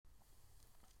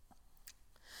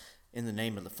In the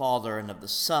name of the Father, and of the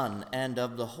Son, and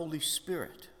of the Holy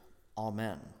Spirit.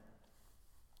 Amen.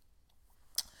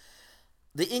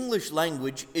 The English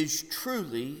language is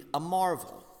truly a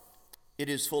marvel. It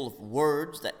is full of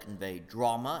words that convey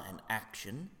drama and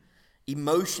action,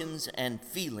 emotions and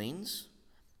feelings,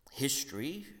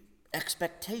 history,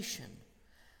 expectation,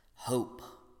 hope,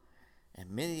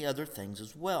 and many other things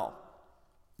as well.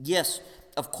 Yes,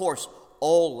 of course,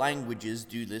 all languages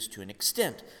do this to an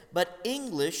extent, but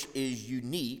English is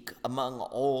unique among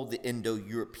all the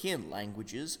Indo-European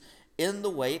languages in the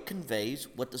way it conveys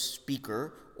what the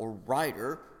speaker or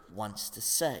writer wants to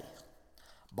say.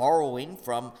 Borrowing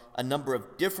from a number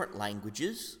of different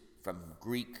languages, from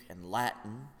Greek and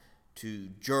Latin to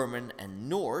German and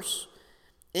Norse,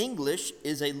 English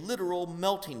is a literal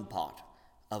melting pot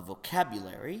of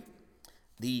vocabulary,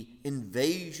 the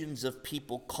invasions of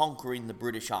people conquering the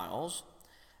British Isles,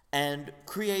 and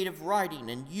creative writing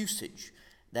and usage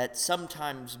that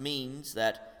sometimes means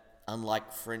that,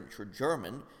 unlike French or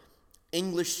German,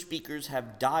 English speakers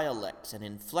have dialects and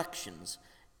inflections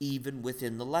even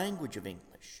within the language of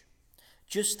English.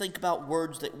 Just think about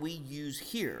words that we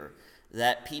use here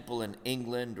that people in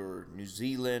England or New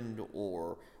Zealand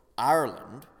or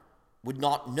Ireland would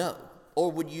not know or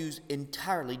would use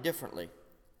entirely differently.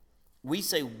 We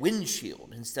say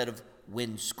windshield instead of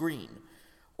windscreen,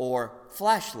 or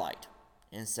flashlight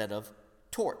instead of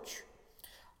torch.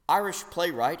 Irish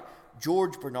playwright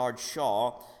George Bernard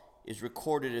Shaw is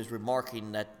recorded as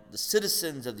remarking that the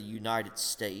citizens of the United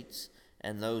States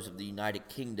and those of the United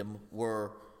Kingdom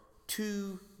were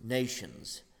two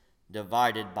nations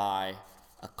divided by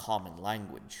a common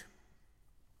language.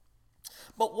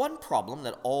 But one problem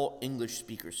that all English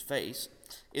speakers face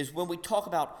is when we talk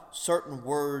about certain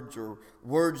words or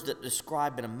words that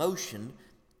describe an emotion,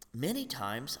 many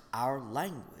times our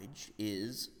language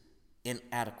is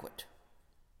inadequate.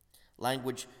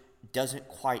 Language doesn't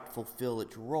quite fulfill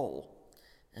its role,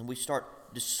 and we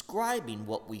start describing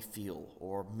what we feel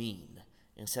or mean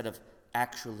instead of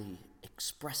actually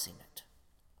expressing it.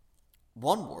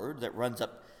 One word that runs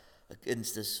up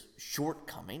against this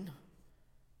shortcoming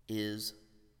is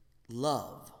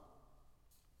love.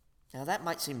 Now that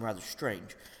might seem rather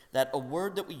strange, that a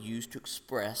word that we use to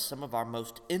express some of our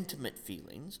most intimate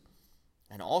feelings,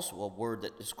 and also a word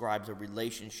that describes a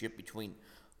relationship between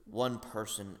one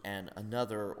person and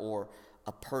another, or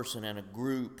a person and a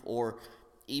group, or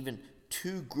even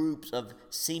two groups of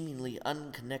seemingly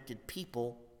unconnected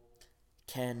people,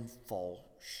 can fall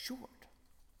short.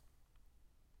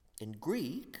 In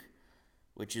Greek,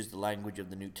 which is the language of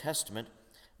the New Testament,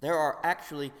 there are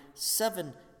actually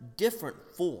 7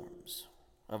 different forms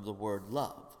of the word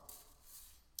love.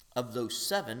 Of those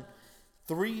 7,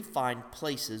 3 find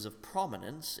places of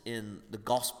prominence in the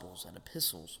Gospels and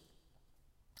epistles.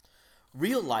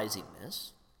 Realizing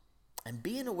this, and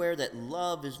being aware that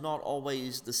love is not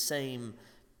always the same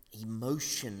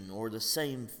emotion or the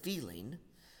same feeling,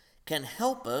 can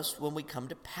help us when we come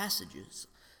to passages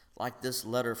like this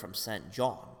letter from St.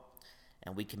 John,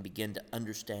 and we can begin to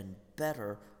understand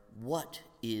better what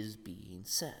is being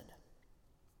said.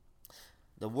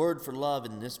 The word for love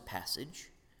in this passage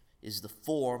is the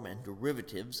form and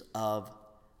derivatives of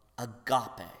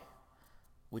agape,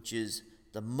 which is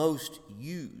the most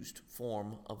used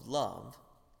form of love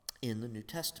in the New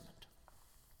Testament.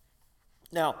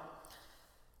 Now,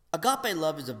 agape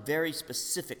love is a very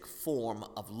specific form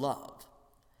of love,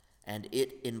 and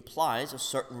it implies a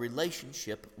certain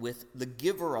relationship with the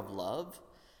giver of love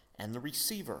and the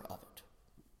receiver of it.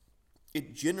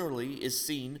 It generally is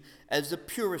seen as the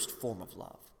purest form of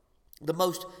love, the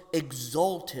most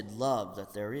exalted love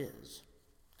that there is.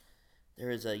 There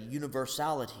is a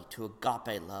universality to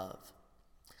agape love,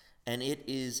 and it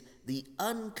is the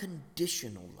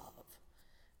unconditional love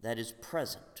that is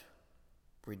present,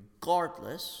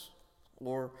 regardless,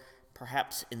 or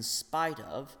perhaps in spite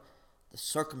of, the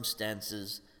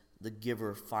circumstances the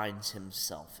giver finds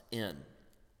himself in.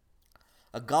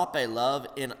 Agape love,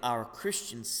 in our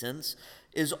Christian sense,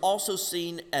 is also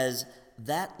seen as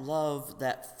that love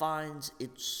that finds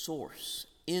its source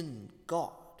in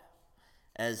God,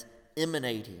 as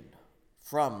emanating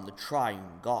from the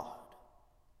triune God.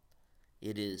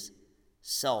 It is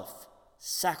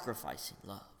self-sacrificing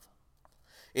love.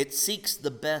 It seeks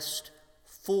the best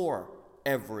for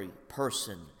every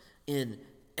person in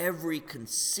every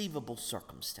conceivable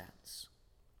circumstance.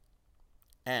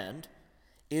 And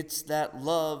it's that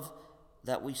love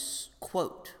that we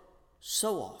quote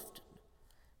so often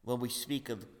when we speak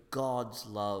of God's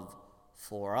love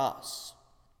for us.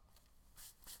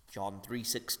 John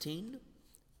 3:16,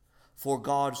 for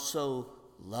God so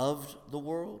loved the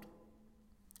world.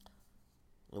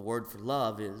 The word for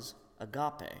love is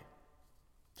agape.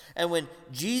 And when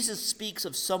Jesus speaks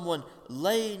of someone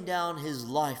laying down his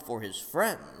life for his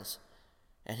friends,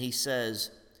 and he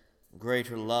says,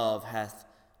 "Greater love hath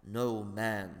no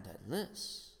man than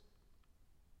this,"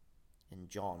 in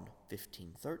John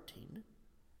 15:13,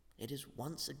 it is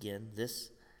once again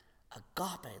this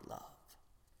agape love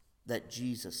that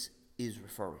Jesus is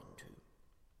referring to.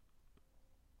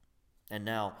 And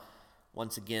now,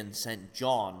 once again, St.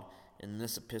 John in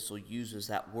this epistle uses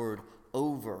that word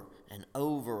over and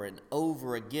over and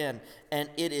over again, and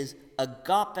it is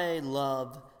agape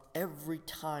love every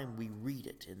time we read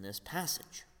it in this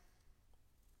passage.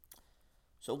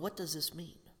 So what does this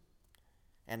mean?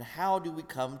 And how do we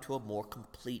come to a more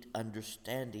complete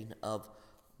understanding of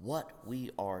what we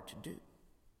are to do?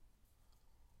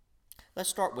 Let's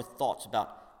start with thoughts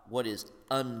about what is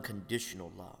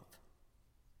unconditional love.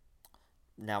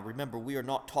 Now remember, we are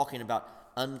not talking about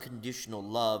unconditional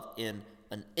love in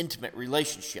an intimate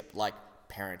relationship like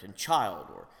parent and child,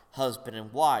 or husband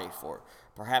and wife, or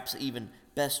perhaps even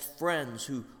best friends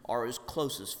who are as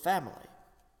close as family.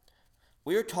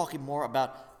 We are talking more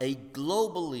about a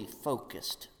globally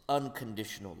focused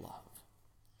unconditional love.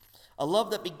 A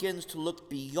love that begins to look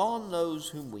beyond those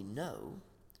whom we know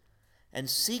and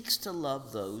seeks to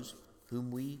love those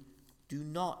whom we do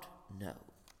not know.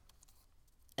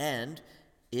 And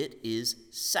it is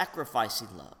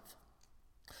sacrificing love.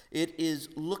 It is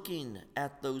looking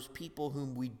at those people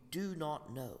whom we do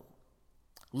not know,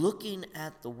 looking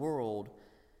at the world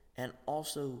and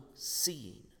also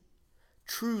seeing,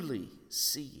 truly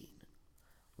seeing,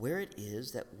 where it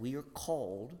is that we are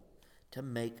called to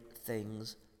make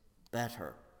things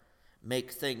better,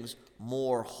 make things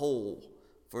more whole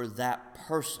for that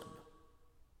person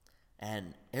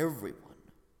and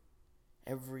everyone,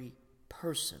 every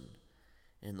person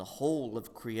in the whole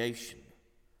of creation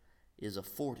is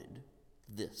afforded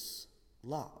this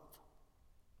love.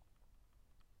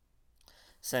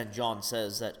 St. John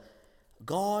says that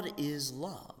God is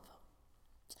love,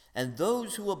 and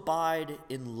those who abide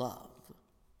in love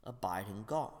abide in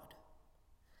God,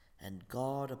 and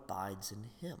God abides in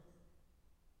him.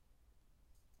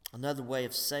 Another way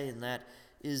of saying that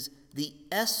is the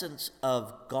essence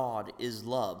of God is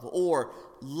love, or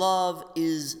love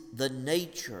is the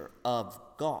nature of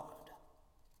God.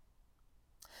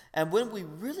 And when we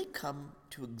really come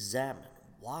to examine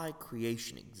why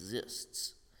creation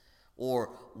exists, or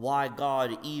why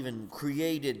God even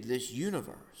created this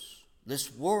universe,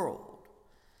 this world,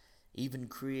 even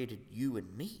created you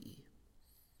and me,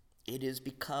 it is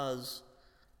because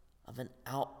of an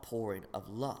outpouring of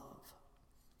love,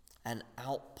 an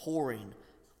outpouring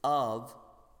of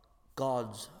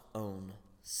God's own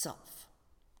self.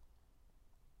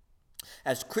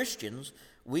 As Christians,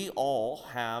 we all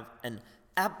have an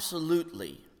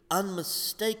absolutely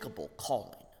unmistakable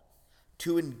calling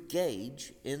to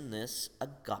engage in this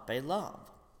agape love.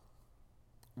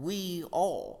 We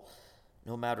all,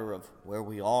 no matter of where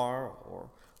we are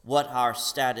or what our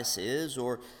status is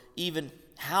or even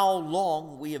how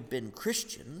long we have been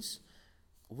Christians,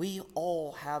 we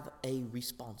all have a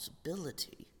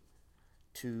responsibility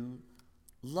to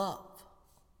love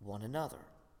one another.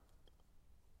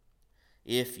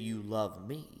 If you love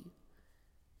me,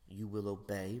 you will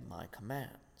obey my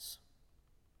commands.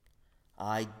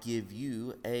 I give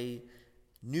you a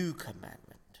new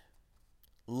commandment.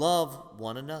 Love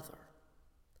one another.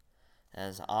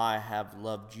 As I have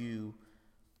loved you,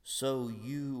 so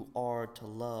you are to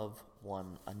love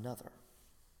one another.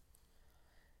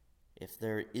 If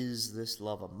there is this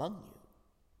love among you,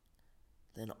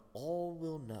 then all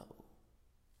will know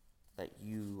that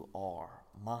you are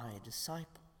my disciples.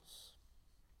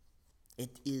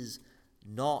 It is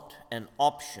not an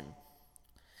option.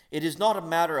 It is not a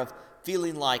matter of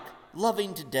feeling like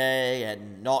loving today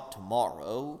and not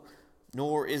tomorrow,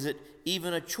 nor is it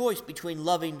even a choice between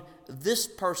loving this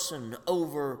person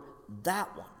over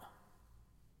that one.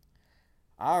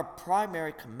 Our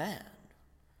primary command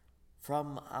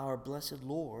from our blessed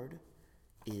Lord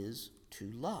is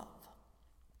to love.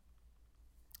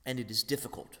 And it is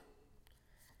difficult.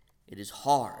 It is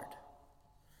hard.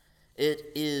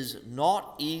 It is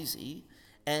not easy,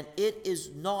 and it is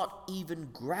not even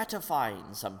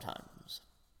gratifying sometimes.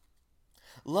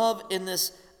 Love in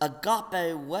this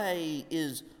agape way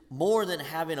is more than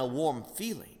having a warm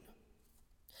feeling.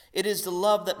 It is the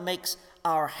love that makes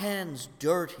our hands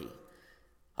dirty,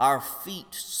 our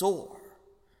feet sore,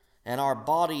 and our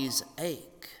bodies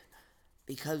ache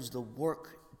because the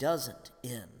work doesn't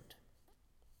end.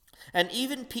 And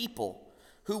even people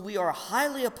who we are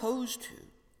highly opposed to,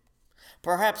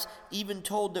 perhaps even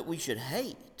told that we should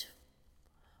hate,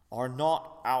 are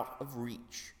not out of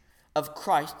reach of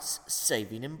Christ's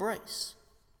saving embrace,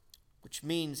 which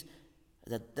means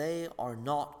that they are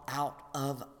not out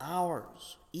of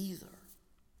ours either.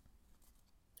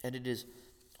 And it is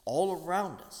all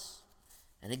around us,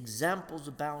 and examples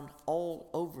abound all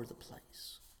over the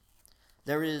place.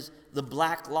 There is the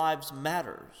Black Lives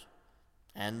Matters,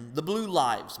 and the Blue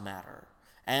Lives Matter,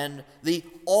 and the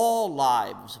All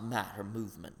Lives Matter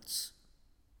movements.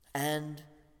 And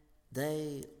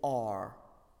they are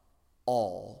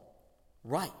all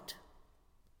right.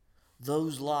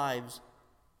 Those lives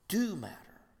do matter.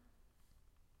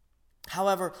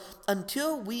 However,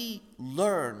 until we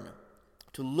learn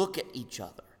to look at each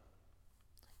other,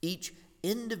 each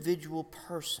individual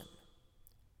person,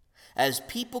 as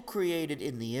people created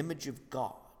in the image of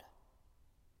God,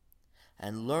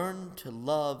 and learn to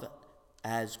love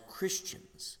as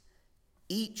Christians,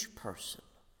 each person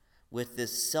with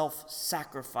this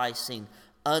self-sacrificing,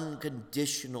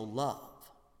 unconditional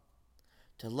love,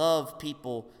 to love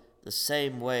people the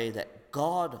same way that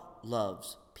God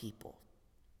loves people.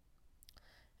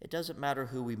 It doesn't matter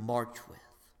who we march with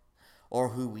or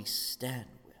who we stand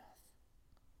with,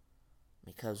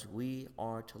 because we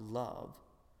are to love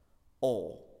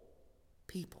all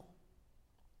people.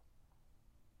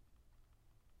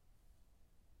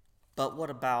 But what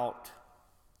about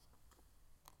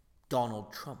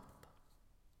Donald Trump,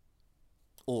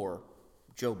 or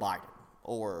Joe Biden,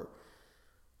 or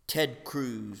Ted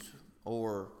Cruz,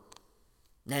 or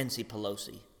Nancy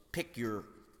Pelosi? Pick your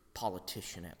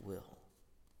politician at will.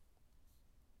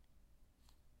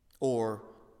 Or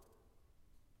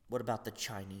what about the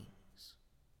Chinese?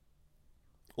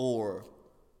 Or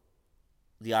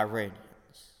the Iranians?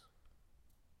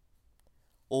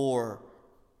 Or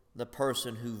the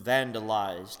person who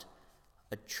vandalized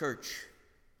a church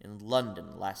in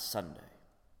London last Sunday?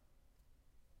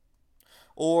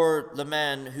 Or the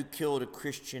man who killed a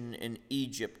Christian in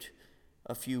Egypt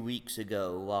a few weeks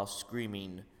ago while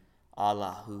screaming,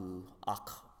 Allahu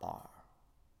Akbar?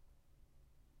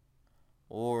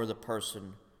 Or the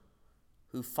person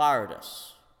who fired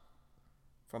us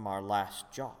from our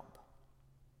last job?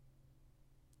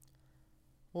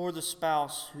 Or the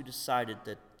spouse who decided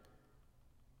that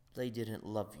they didn't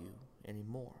love you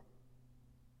anymore?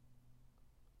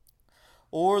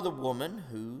 Or the woman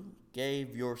who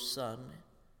gave your son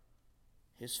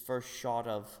his first shot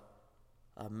of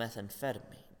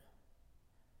methamphetamine,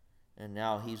 and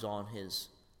now he's on his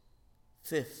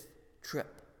 5th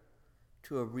trip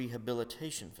to a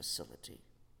rehabilitation facility?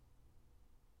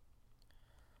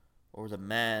 Or the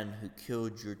man who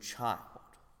killed your child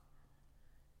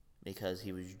because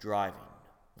he was driving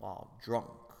while drunk?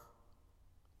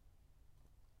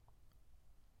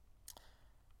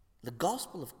 The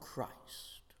gospel of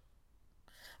Christ,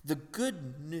 the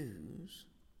good news,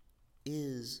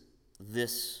 is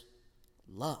this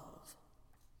love.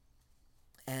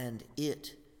 And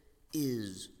it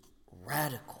is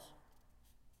radical.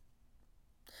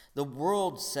 The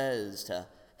world says to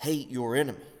hate your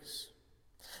enemies.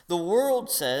 The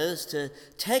world says to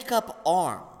take up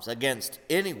arms against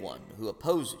anyone who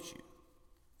opposes you.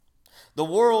 The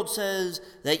world says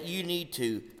that you need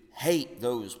to hate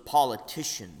those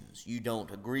politicians you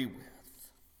don't agree with.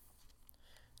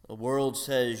 The world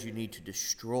says you need to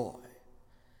destroy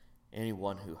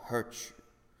anyone who hurts you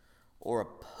or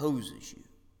opposes you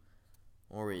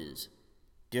or is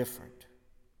different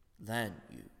than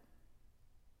you.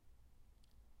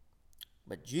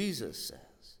 But Jesus says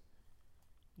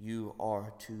you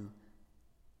are to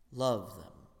love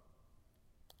them.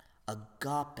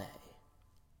 Agape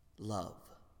love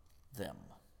them.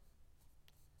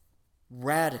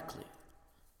 Radically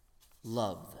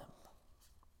love them.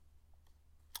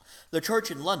 The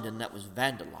church in London that was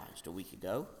vandalized a week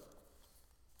ago,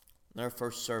 their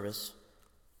first service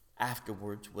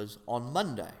afterwards was on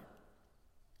Monday.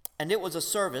 And it was a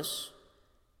service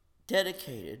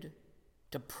dedicated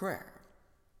to prayer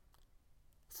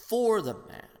for the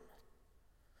man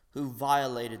who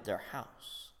violated their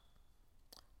house,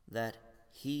 that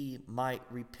he might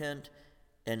repent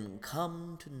and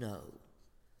come to know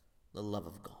the love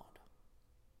of God.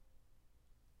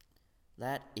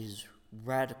 That is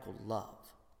radical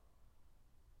love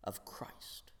of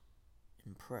Christ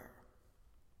in prayer.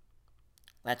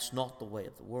 That's not the way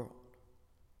of the world.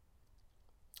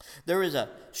 There is a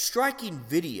striking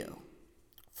video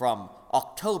from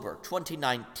October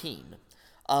 2019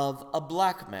 of a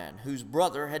black man whose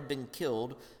brother had been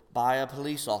killed by a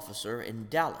police officer in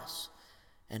Dallas.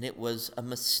 And it was a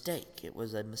mistake. It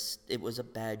was a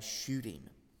bad shooting.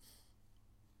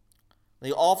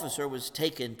 The officer was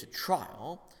taken to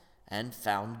trial and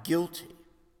found guilty.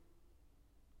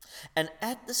 And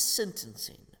at the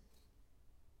sentencing,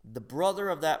 the brother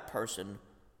of that person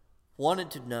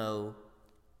wanted to know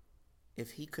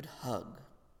if he could hug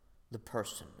the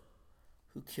person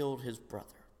who killed his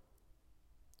brother,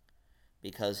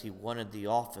 because he wanted the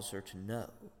officer to know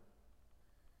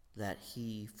that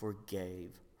he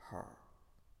forgave her.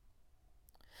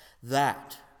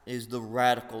 That is the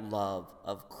radical love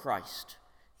of Christ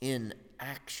in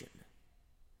action,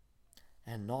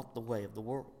 and not the way of the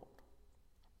world.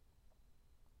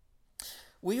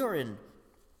 We are in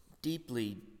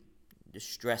deeply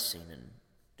distressing and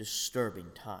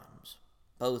disturbing times,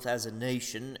 both as a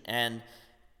nation and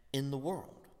in the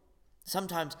world.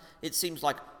 Sometimes it seems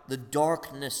like the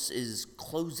darkness is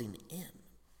closing in.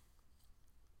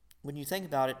 When you think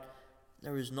about it,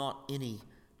 there is not any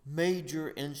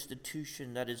major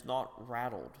institution that is not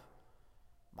rattled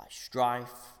by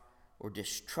strife or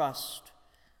distrust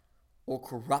or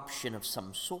corruption of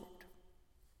some sort.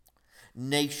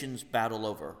 Nations battle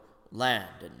over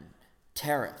land and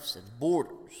tariffs and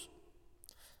borders.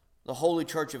 The Holy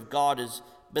Church of God is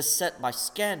beset by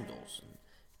scandals and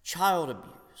child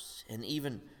abuse and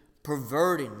even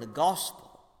perverting the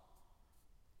gospel.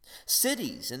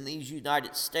 Cities in these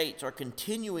United States are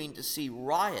continuing to see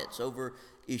riots over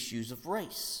issues of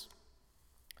race.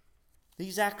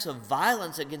 These acts of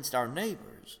violence against our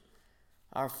neighbors,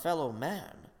 our fellow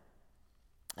man,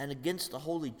 and against the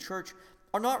Holy Church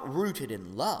are not rooted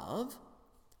in love,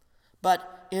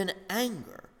 but in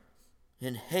anger,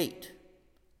 in hate,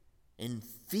 in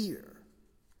fear,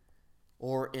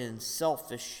 or in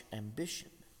selfish ambition.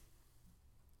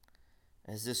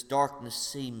 As this darkness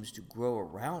seems to grow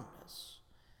around us,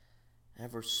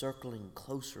 ever circling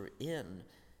closer in,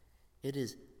 it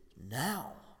is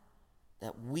now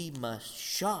that we must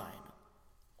shine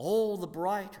all the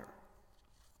brighter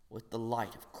with the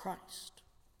light of Christ.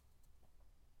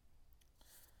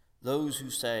 Those who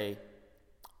say,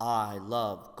 "I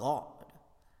love God,"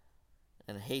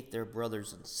 and hate their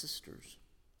brothers and sisters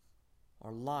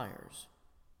are liars.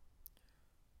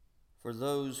 For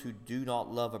those who do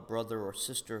not love a brother or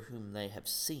sister whom they have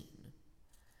seen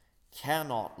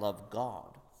cannot love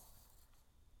God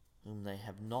whom they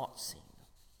have not seen.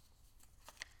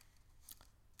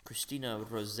 Christina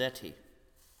Rossetti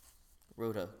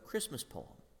wrote a Christmas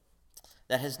poem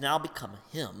that has now become a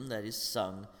hymn that is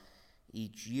sung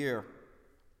each year.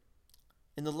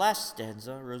 In the last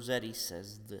stanza, Rossetti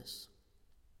says this: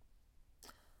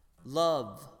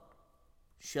 "Love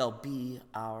shall be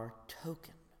our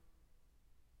token.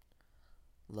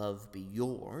 Love be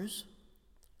yours,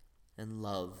 and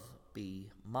love be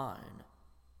mine.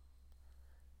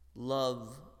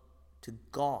 Love to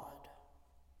God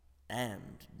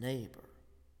and neighbor.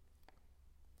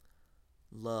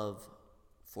 Love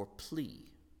for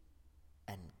plea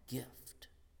and gift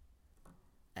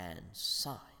and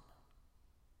sign."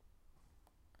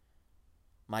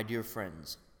 My dear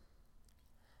friends,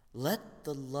 let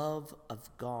the love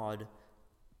of God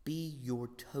be your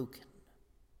token.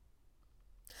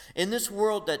 In this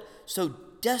world that so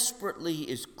desperately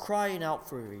is crying out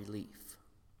for relief,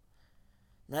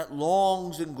 that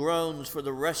longs and groans for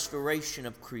the restoration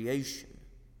of creation,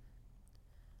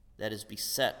 that is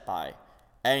beset by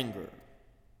anger,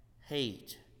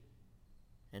 hate,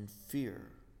 and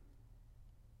fear,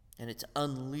 and it's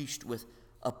unleashed with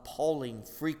appalling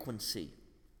frequency,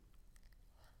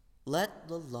 let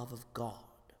the love of God,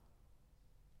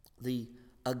 the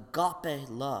agape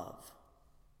love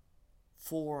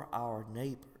for our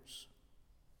neighbors,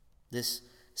 this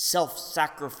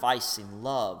self-sacrificing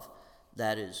love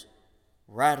that is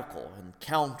radical and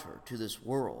counter to this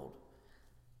world,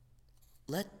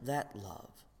 let that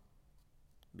love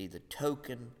be the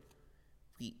token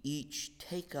we each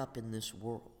take up in this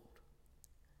world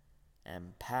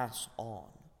and pass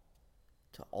on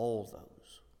to all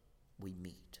those we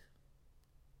meet.